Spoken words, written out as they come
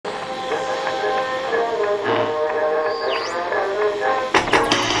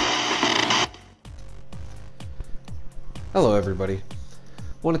Hello everybody.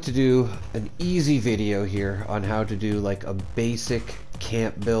 Wanted to do an easy video here on how to do like a basic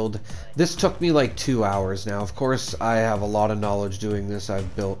camp build. This took me like 2 hours now. Of course, I have a lot of knowledge doing this.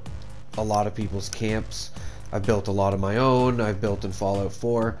 I've built a lot of people's camps. I've built a lot of my own. I've built in Fallout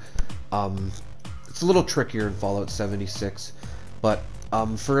 4. It's a little trickier in Fallout 76, but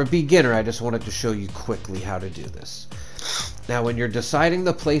for a beginner, I just wanted to show you quickly how to do this. Now, when you're deciding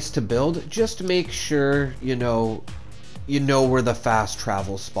the place to build, just make sure you know where the fast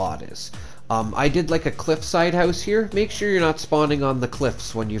travel spot is. I did like a cliffside house here. Make sure you're not spawning on the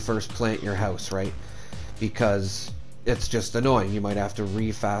cliffs when you first plant your house, right? Because it's just annoying. You might have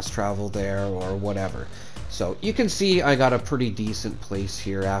to fast travel there or whatever. So you can see I got a pretty decent place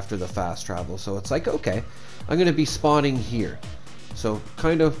here after the fast travel. So it's like, okay, I'm going to be spawning here. So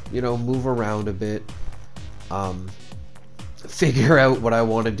kind of, move around a bit. Figure out what I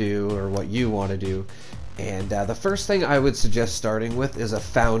want to do or what you want to do. And the first thing I would suggest starting with is a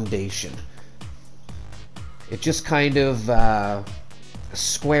foundation. It just kind of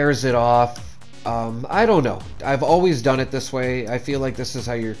squares it off. I don't know. I've always done it this way. I feel like this is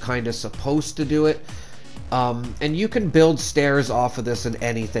how you're kind of supposed to do it. And you can build stairs off of this and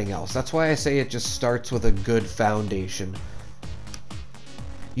anything else. That's why I say it just starts with a good foundation.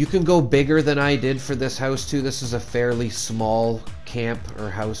 You can go bigger than I did for this house too. This is a fairly small camp or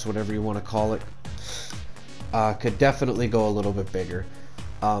house, whatever you want to call it. Could definitely go a little bit bigger.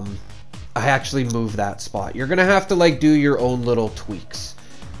 I actually moved that spot. You're gonna have to like do your own little tweaks,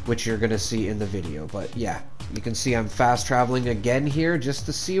 which you're gonna see in the video. But yeah, you can see I'm fast traveling again here just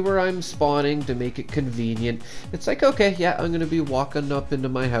to see where I'm spawning to make it convenient. It's like, okay, yeah, I'm gonna be walking up into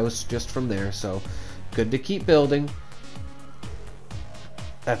my house just from there. So good to keep building.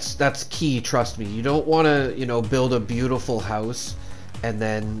 That's key, trust me. You don't want to, build a beautiful house and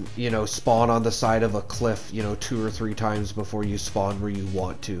then, spawn on the side of a cliff, 2 or 3 times before you spawn where you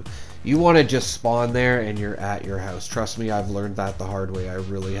want to. You want to just spawn there and you're at your house. Trust me, I've learned that the hard way. I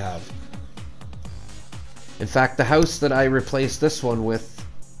really have. In fact, the house that I replaced this one with,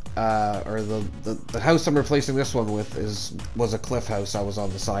 or the house I'm replacing this one with was a cliff house. I was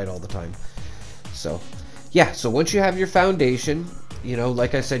on the side all the time. So, yeah, so once you have your foundation,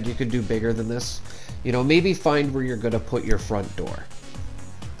 like I said, you could do bigger than this. Maybe find where you're going to put your front door.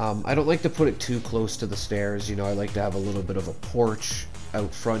 I don't like to put it too close to the stairs. I like to have a little bit of a porch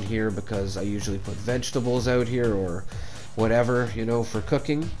out front here because I usually put vegetables out here or whatever, for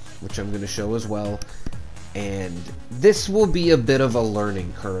cooking, which I'm going to show as well. And this will be a bit of a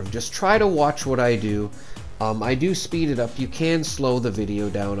learning curve. Just try to watch what I do. I do speed it up. You can slow the video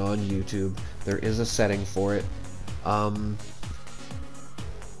down on YouTube. There is a setting for it.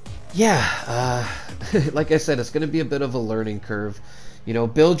 Yeah, like I said, it's going to be a bit of a learning curve.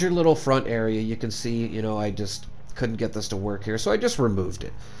 Build your little front area. You can see, I just couldn't get this to work here, so I just removed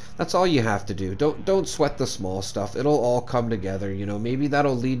it. That's all you have to do. Don't sweat the small stuff. It'll all come together, Maybe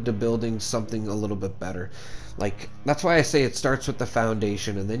that'll lead to building something a little bit better. Like, that's why I say it starts with the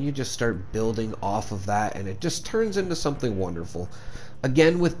foundation, and then you just start building off of that, and it just turns into something wonderful.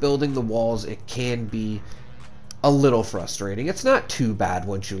 Again, with building the walls, it can be a little frustrating. It's not too bad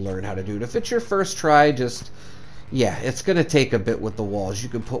once you learn how to do it. If it's your first try, yeah, it's going to take a bit with the walls. You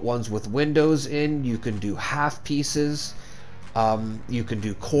can put ones with windows in. You can do half pieces. You can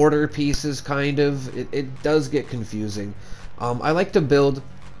do quarter pieces, kind of. It does get confusing. I like to build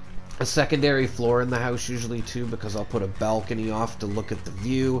a secondary floor in the house usually too, because I'll put a balcony off to look at the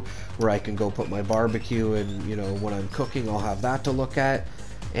view where I can go put my barbecue, and when I'm cooking I'll have that to look at.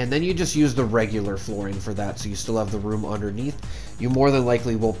 And then you just use the regular flooring for that, so you still have the room underneath. You more than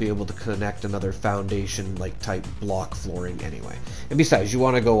likely won't be able to connect another foundation like type block flooring anyway. And besides, you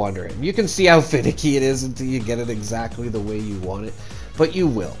want to go under it. And you can see how finicky it is until you get it exactly the way you want it, but you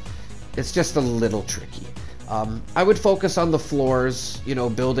will. It's just a little tricky. I would focus on the floors,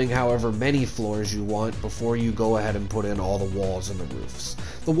 building however many floors you want before you go ahead and put in all the walls and the roofs.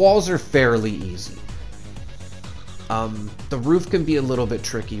 The walls are fairly easy. The roof can be a little bit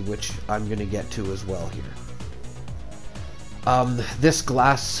tricky, which I'm going to get to as well here. This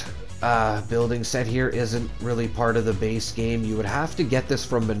glass building set here isn't really part of the base game. You would have to get this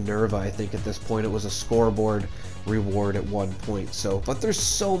from Minerva, I think at this point. It was a scoreboard reward at one point. But there's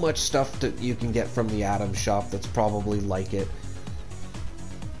so much stuff that you can get from the Atom shop that's probably like it.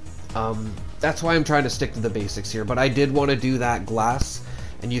 That's why I'm trying to stick to the basics here. But I did want to do that glass,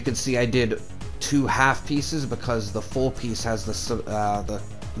 and you can see I did 2 half pieces because the full piece has the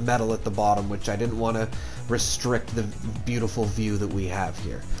metal at the bottom, which I didn't want to restrict the beautiful view that we have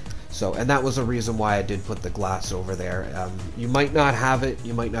here. And that was a reason why I did put the glass over there. You might not have it,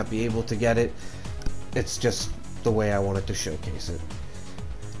 you might not be able to get it. It's just the way I wanted to showcase it.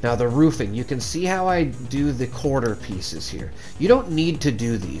 Now the roofing, you can see how I do the quarter pieces here. You don't need to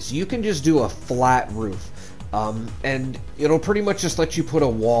do these. You can just do a flat roof. And it'll pretty much just let you put a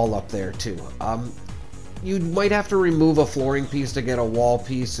wall up there too. You might have to remove a flooring piece to get a wall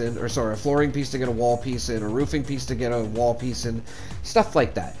piece in, or sorry, a flooring piece to get a wall piece in, a roofing piece to get a wall piece in, stuff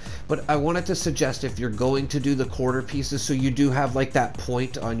like that. But I wanted to suggest if you're going to do the quarter pieces, so you do have like that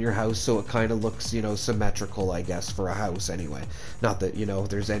point on your house, so it kind of looks, you know, symmetrical, I guess, for a house anyway. Not that, you know,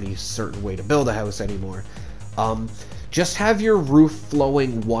 there's any certain way to build a house anymore. Just have your roof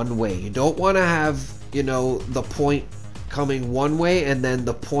flowing one way. You don't want to have, you know, the point coming one way and then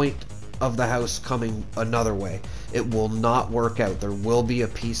the point of the house coming another way. It will not work out. There will be a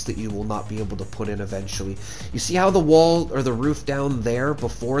piece that you will not be able to put in eventually. You see how the wall or the roof down there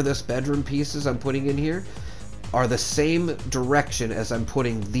before this bedroom pieces I'm putting in here are the same direction as I'm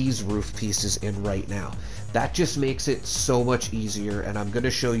putting these roof pieces in right now. That just makes it so much easier, and I'm going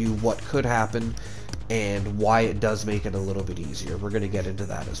to show you what could happen and why it does make it a little bit easier. We're going to get into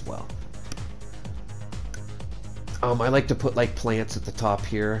that as well. I like to put like plants at the top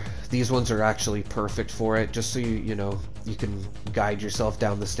here. These ones are actually perfect for it, just so you know, you can guide yourself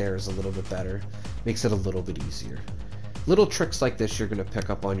down the stairs a little bit better. Makes it a little bit easier. Little tricks like this you're going to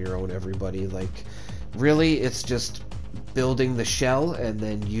pick up on your own, everybody. Like, really, it's just building the shell and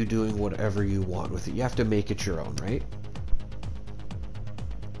then you doing whatever you want with it. You have to make it your own, right?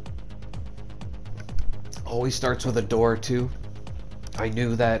 Always starts with a door too. I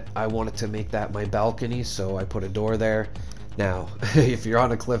knew that I wanted to make that my balcony, so I put a door there. Now, if you're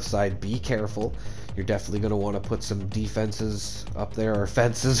on a cliffside, be careful. You're definitely going to want to put some defenses up there, or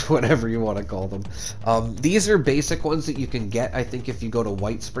fences, whatever you want to call them. These are basic ones that you can get. I think if you go to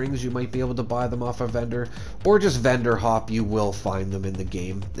White Springs, you might be able to buy them off a vendor, or just vendor hop. You will find them in the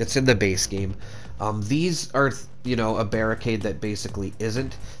game. It's in the base game. These are, you know, a barricade that basically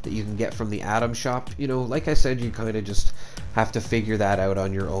isn't, that you can get from the Atom Shop. You know, like I said, you kind of just have to figure that out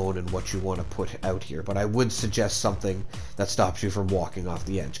on your own and what you want to put out here. But I would suggest something that stops you from walking off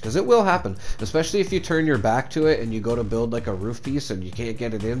the edge, because it will happen, especially if you turn your back to it and you go to build like a roof piece and you can't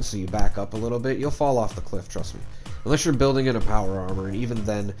get it in, so you back up a little bit. You'll fall off the cliff, trust me. Unless you're building in a power armor, and even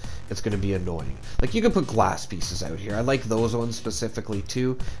then, it's going to be annoying. Like, you can put glass pieces out here. I like those ones specifically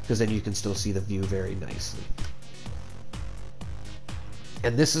too, because then you can still see the view very nicely.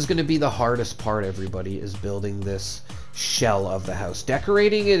 And this is going to be the hardest part, everybody, is building this shell of the house.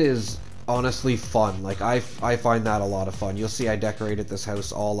 Decorating it is honestly fun. Like, I find that a lot of fun. You'll see I decorated this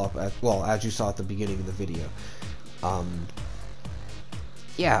house all up at, well, as you saw at the beginning of the video.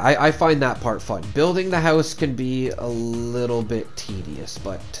 Yeah, I find that part fun. Building the house can be a little bit tedious,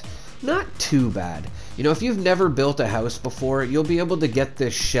 but not too bad. You know, if you've never built a house before, you'll be able to get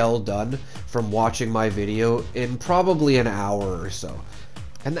this shell done from watching my video in probably an hour or so.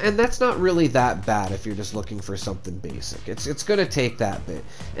 And that's not really that bad if you're just looking for something basic. It's going to take that bit.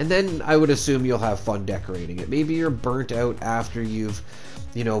 And then I would assume you'll have fun decorating it. Maybe you're burnt out after you've,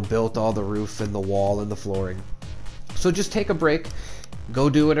 you know, built all the roof and the wall and the flooring. So just take a break. Go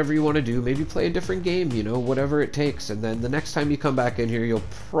do whatever you want to do. Maybe play a different game, you know, whatever it takes. And then the next time you come back in here, you'll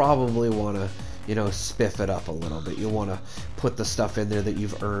probably want to, you know, spiff it up a little bit. You'll want to put the stuff in there that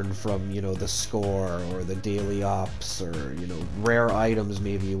you've earned from, you know, the score or the daily ops, or, you know, rare items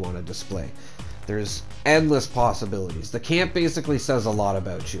maybe you want to display. There's endless possibilities. The camp basically says a lot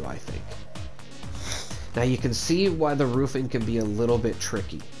about you, I think. Now you can see why the roofing can be a little bit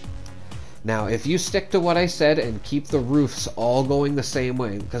tricky. Now, if you stick to what I said and keep the roofs all going the same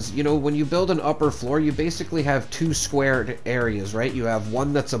way, because, you know, when you build an upper floor, you basically have two squared areas, right? You have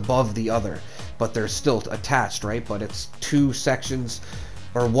one that's above the other, but they're still attached, right? But it's two sections,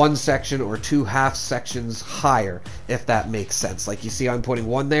 or one section, or two half sections higher, if that makes sense. Like, you see I'm putting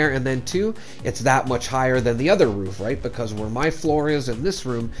one there and then two, it's that much higher than the other roof, right? Because where my floor is in this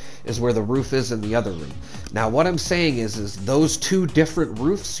room is where the roof is in the other room. Now what I'm saying is those two different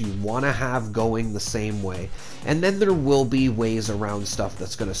roofs you want to have going the same way. And then there will be ways around stuff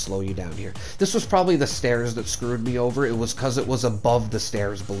that's going to slow you down here. This was probably the stairs that screwed me over. It was because it was above the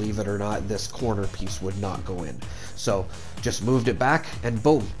stairs, believe it or not. This corner piece would not go in. So just moved it back and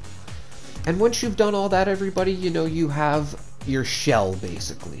boom. And once you've done all that, everybody, you know, you have your shell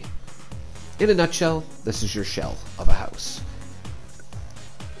basically. In a nutshell, this is your shell of a house.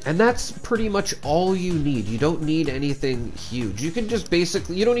 And that's pretty much all you need. You don't need anything huge. You can just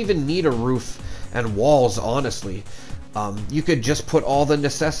basically, you don't even need a roof and walls, honestly. You could just put all the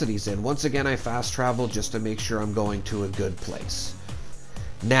necessities in. Once again, I fast travel just to make sure I'm going to a good place.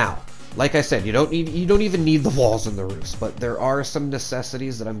 Now, Like I said, you don't even need the walls and the roofs, but there are some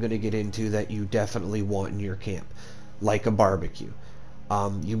necessities that I'm going to get into that you definitely want in your camp, like a barbecue.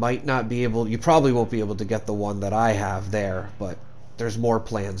 You might not be able, you probably won't be able to get the one that I have there, but there's more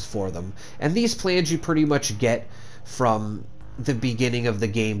plans for them. And these plans you pretty much get from the beginning of the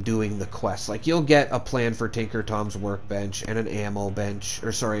game doing the quest. Like, you'll get a plan for Tinker Tom's workbench and an ammo bench,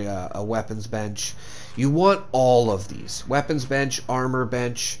 or sorry, a weapons bench. You want all of these. Weapons bench, armor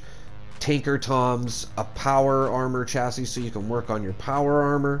bench, Tinker Tom's, a power armor chassis so you can work on your power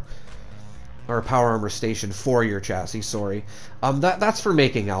armor, or a power armor station for your chassis, sorry. That's for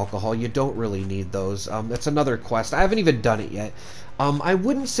making alcohol. You don't really need those. That's another quest. I haven't even done it yet. I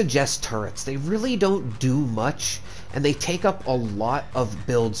wouldn't suggest turrets. They really don't do much, and they take up a lot of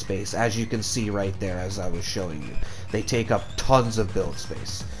build space, as you can see right there as I was showing you. They take up tons of build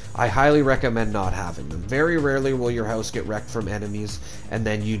space. I highly recommend not having them. Very rarely will your house get wrecked from enemies, and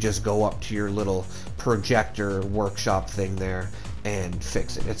then you just go up to your little projector workshop thing there and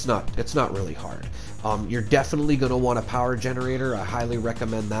fix it. It's not really hard. You're definitely going to want a power generator. I highly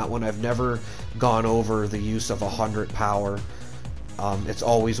recommend that one. I've never gone over the use of 100 power. It's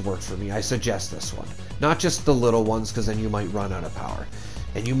always worked for me. I suggest this one. Not just the little ones, because then you might run out of power.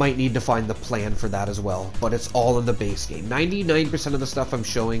 And you might need to find the plan for that as well, but it's all in the base game. 99% of the stuff I'm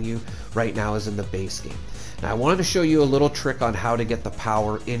showing you right now is in the base game. Now, I wanted to show you a little trick on how to get the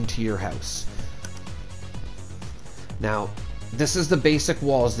power into your house. Now, this is the basic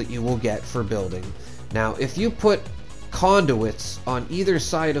walls that you will get for building. Now, if you put conduits on either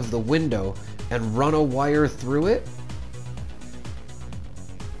side of the window and run a wire through it,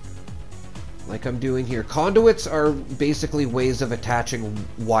 like I'm doing here. Conduits are basically ways of attaching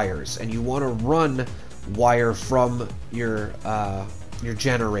wires, and you want to run wire from your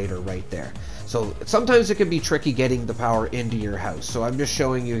generator right there. So sometimes it can be tricky getting the power into your house. So I'm just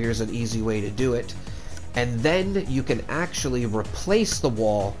showing you here's an easy way to do it. And then you can actually replace the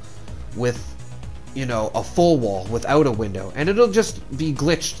wall with, you know, a full wall without a window, and it'll just be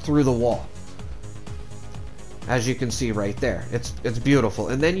glitched through the wall. As you can see right there. It's beautiful.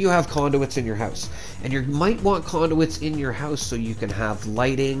 And then you have conduits in your house. And you might want conduits in your house so you can have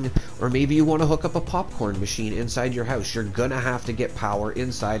lighting, or maybe you want to hook up a popcorn machine inside your house. You're gonna have to get power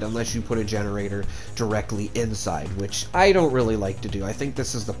inside unless you put a generator directly inside, which I don't really like to do. I think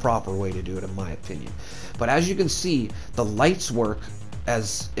this is the proper way to do it in my opinion. But as you can see, the lights work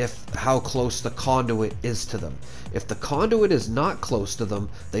as if how close the conduit is to them. If the conduit is not close to them,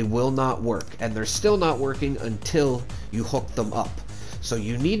 they will not work, and they're still not working until you hook them up. So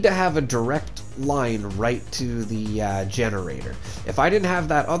you need to have a direct line right to the generator. If I didn't have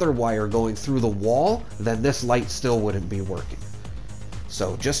that other wire going through the wall, then this light still wouldn't be working.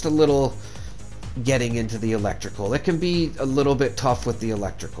 So just a little getting into the electrical. It can be a little bit tough with the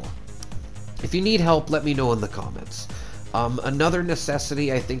electrical. If you need help, let me know in the comments. Another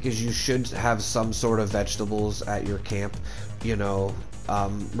necessity, I think, is you should have some sort of vegetables at your camp. You know,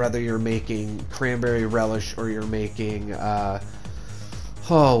 whether you're making cranberry relish or you're making,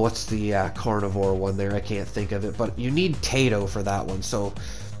 what's the carnivore one there? I can't think of it, but you need Tato for that one. So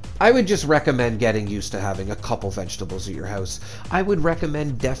I would just recommend getting used to having a couple vegetables at your house. I would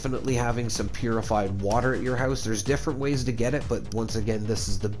recommend definitely having some purified water at your house. There's different ways to get it, but once again, this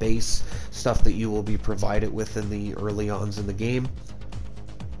is the base stuff that you will be provided with in the early ons in the game.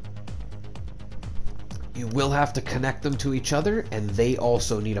 You will have to connect them to each other, and they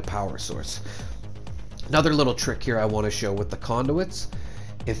also need a power source. Another little trick here I want to show with the conduits.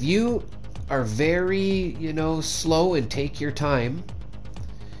 If you are very, you know, slow and take your time,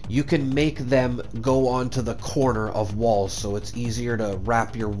 you can make them go onto the corner of walls, so it's easier to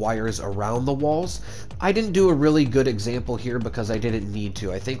wrap your wires around the walls. I didn't do a really good example here because I didn't need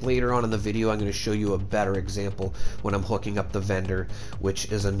to. I think later on in the video I'm going to show you a better example when I'm hooking up the vendor, which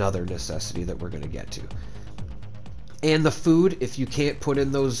is another necessity that we're going to get to. And the food, if you can't put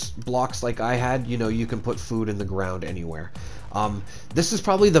in those blocks like I had, you know, you can put food in the ground anywhere. This is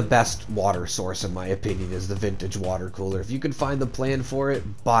probably the best water source in my opinion, is the vintage water cooler. If you can find the plan for it,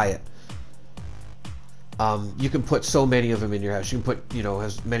 buy it. You can put so many of them in your house. You can put, you know,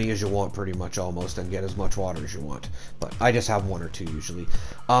 as many as you want pretty much almost, and get as much water as you want. But I just have one or two usually.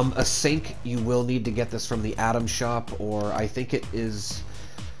 A sink, you will need to get this from the Atom Shop, or I think it is...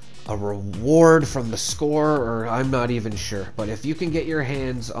 a reward from the score, or I'm not even sure. But if you can get your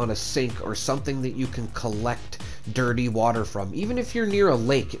hands on a sink or something that you can collect dirty water from, even if you're near a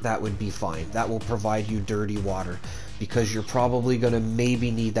lake, that would be fine. That will provide you dirty water, because you're probably going to maybe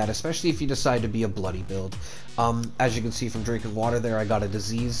need that, especially if you decide to be a bloody build. As you can see from drinking water there, I got a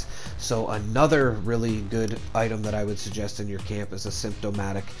disease. So another really good item that I would suggest in your camp is a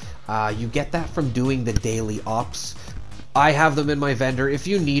symptomatic. You get that from doing the daily ops. I have them in my vendor. If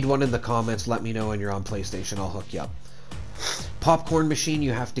you need one in the comments, let me know when you're on PlayStation. I'll hook you up. Popcorn machine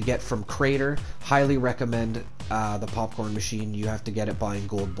you have to get from Crater. Highly recommend the popcorn machine. You have to get it buying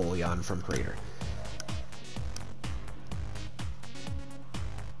gold bullion from Crater.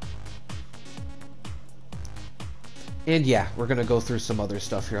 And yeah, we're gonna go through some other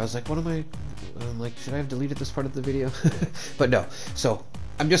stuff here. I was like, what am I? I'm like, should I have deleted this part of the video? But no. So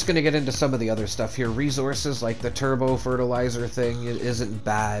I'm just gonna get into some of the other stuff here. Resources like the turbo fertilizer thing, it isn't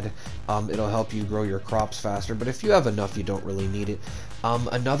bad. It'll help you grow your crops faster, but if you have enough, you don't really need it.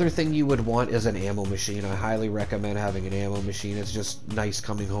 Another thing you would want is an ammo machine. I highly recommend having an ammo machine. It's just nice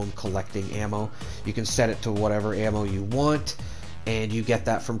coming home collecting ammo. You can set it to whatever ammo you want, and you get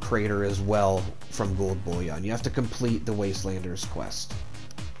that from Crater as well from gold bullion. You have to complete the Wastelanders quest.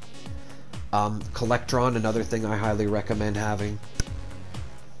 Collectron, another thing I highly recommend having.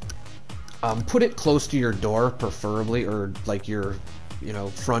 Put it close to your door, preferably, or like your,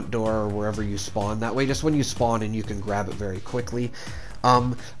 front door or wherever you spawn. That way, just when you spawn in, you can grab it very quickly.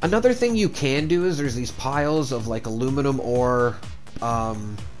 Another thing you can do is there's these piles of like aluminum ore,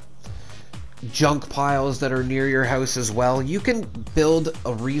 junk piles that are near your house as well. You can build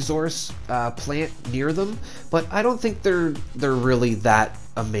a resource plant near them, but I don't think they're really that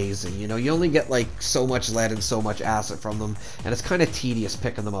amazing. You only get like so much lead and so much acid from them, and it's kind of tedious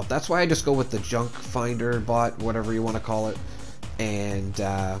picking them up. That's why I just go with the junk finder bot, whatever you want to call it, and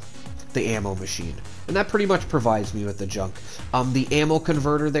the ammo machine. And that pretty much provides me with the junk. The ammo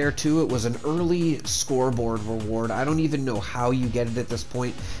converter there too, it was an early scoreboard reward. I don't even know how you get it at this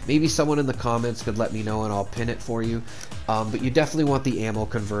point. It's someone in the comments could let me know and I'll pin it for you. But you definitely want the ammo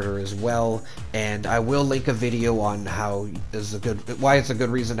converter as well. And I will link a video on why it's a good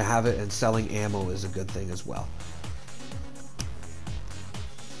reason to have it, and selling ammo is a good thing as well.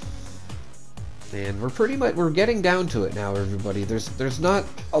 And we're getting down to it now, everybody. There's not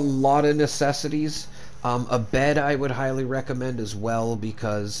a lot of necessities. A bed I would highly recommend as well,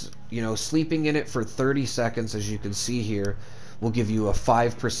 because sleeping in it for 30 seconds, as you can see here, will give you a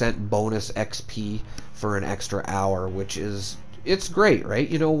 5% bonus XP for an extra hour, which is, it's great,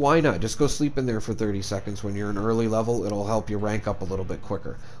 right? Why not? Just go sleep in there for 30 seconds. When you're an early level, it'll help you rank up a little bit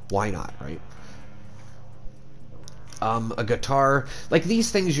quicker. Why not, right? A guitar, like these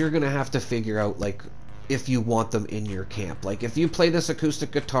things you're gonna have to figure out, like, if you want them in your camp. Like if you play this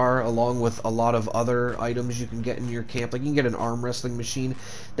acoustic guitar along with a lot of other items you can get in your camp, like you can get an arm wrestling machine,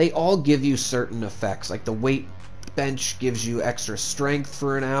 they all give you certain effects. Like the weight bench gives you extra strength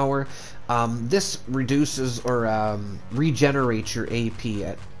for an hour. This reduces or regenerates your AP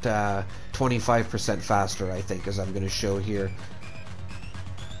at 25% faster, I think, as I'm going to show here.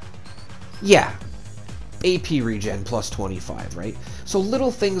 Yeah, AP regen plus 25, right? So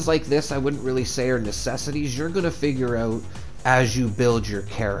little things like this I wouldn't really say are necessities. You're going to figure out as you build your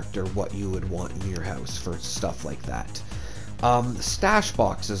character what you would want in your house for stuff like that. Stash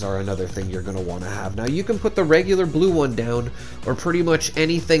boxes are another thing you're going to want to have. Now you can put the regular blue one down, or pretty much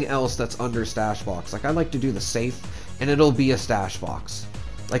anything else that's under stash box. Like I like to do the safe, and it'll be a stash box.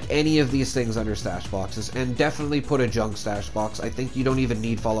 Like any of these things under stash boxes, and definitely put a junk stash box. I think you don't even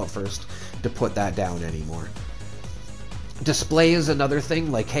need Fallout First to put that down anymore. Display is another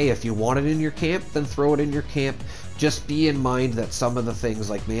thing. Like, hey, if you want it in your camp, then throw it in your camp. Just be in mind that some of the things,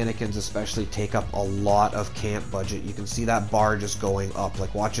 like mannequins especially, take up a lot of camp budget. You can see that bar just going up.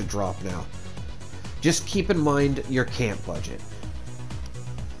 Like, watch it drop now. Just keep in mind your camp budget.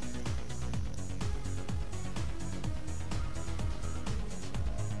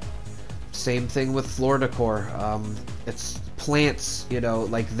 Same thing with floor decor. It's plants,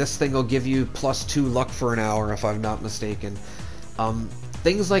 like this thing will give you +2 luck for an hour, if I'm not mistaken.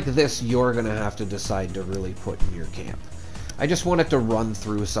 Things like this you're going to have to decide to really put in your camp. I just wanted to run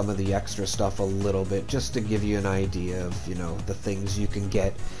through some of the extra stuff a little bit, just to give you an idea of, the things you can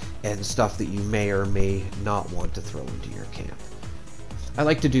get and stuff that you may or may not want to throw into your camp. I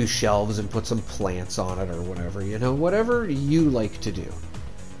like to do shelves and put some plants on it or whatever, whatever you like to do.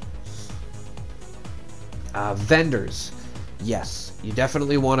 Vendors. Yes, you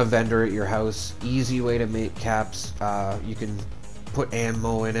definitely want a vendor at your house. Easy way to make caps. You can put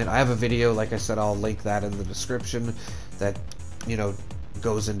ammo in it. I have a video, like I said, I'll link that in the description, that,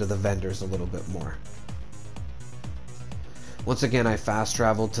 goes into the vendors a little bit more. Once again, I fast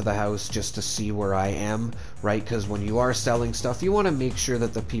traveled to the house just to see where I am, right? Because when you are selling stuff, you want to make sure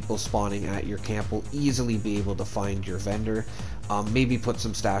that the people spawning at your camp will easily be able to find your vendor. Maybe put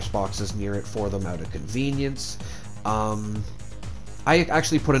some stash boxes near it for them out of convenience. I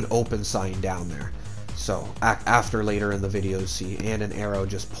actually put an open sign down there. So after later in the video, see, and an arrow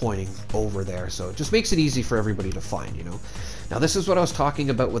just pointing over there. So it just makes it easy for everybody to find, you know. Now this is what I was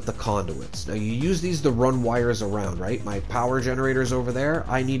talking about with the conduits. Now you use these to run wires around, right? My power generator's over there.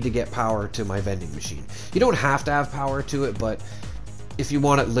 I need to get power to my vending machine. You don't have to have power to it, but if you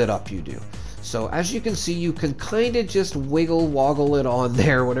want it lit up, you do. So as you can see, you can kind of just wiggle woggle it on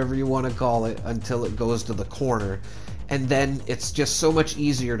there, whatever you want to call it, until it goes to the corner. And then it's just so much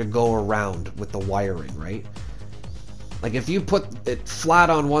easier to go around with the wiring, right? Like if you put it flat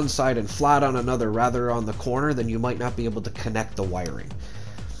on one side and flat on another rather on the corner, then you might not be able to connect the wiring.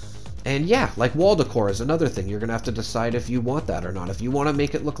 And yeah, like wall decor is another thing. You're gonna have to decide if you want that or not. If you want to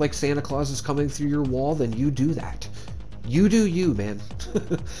make it look like Santa Claus is coming through your wall, then you do that. You do you, man.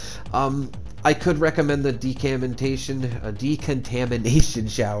 I could recommend the decontamination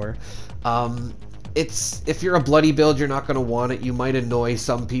shower. If you're a bloody build, you're not going to want it. You might annoy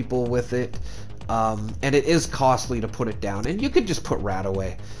some people with it, and it is costly to put it down, and you could just put rat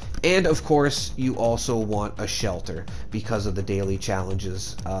away. And of course, you also want a shelter because of the daily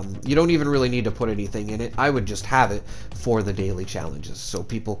challenges. You don't even really need to put anything in it. I would just have it for the daily challenges, so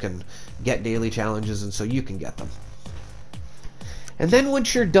people can get daily challenges, and so you can get them. And then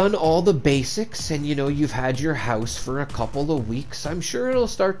once you're done all the basics and you know you've had your house for a couple of weeks, I'm sure it'll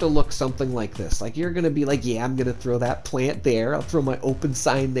start to look something like this. Like you're going to be like, yeah, I'm going to throw that plant there. I'll throw my open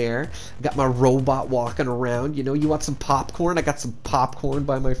sign there. I got my robot walking around. You know, you want some popcorn? I got some popcorn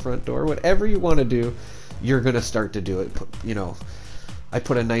by my front door. Whatever you want to do, you're going to start to do it. You know, I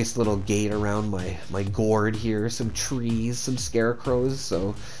put a nice little gate around my gourd here, some trees, some scarecrows,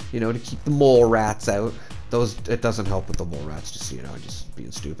 so, you know, to keep the mole rats out. It doesn't help with the mole rats, just so you know, just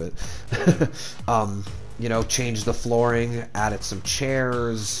being stupid. You know, change the flooring, added some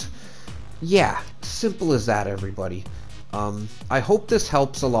chairs. Yeah, simple as that, everybody. I hope this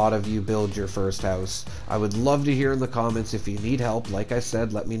helps a lot of you build your first house. I would love to hear in the comments if you need help. Like I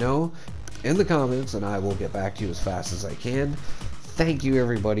said, let me know in the comments, and I will get back to you as fast as I can. Thank you,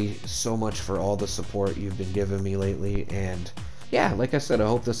 everybody, so much for all the support you've been giving me lately. And yeah, like I said, I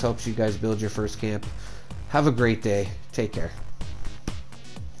hope this helps you guys build your first camp. Have a great day. Take care.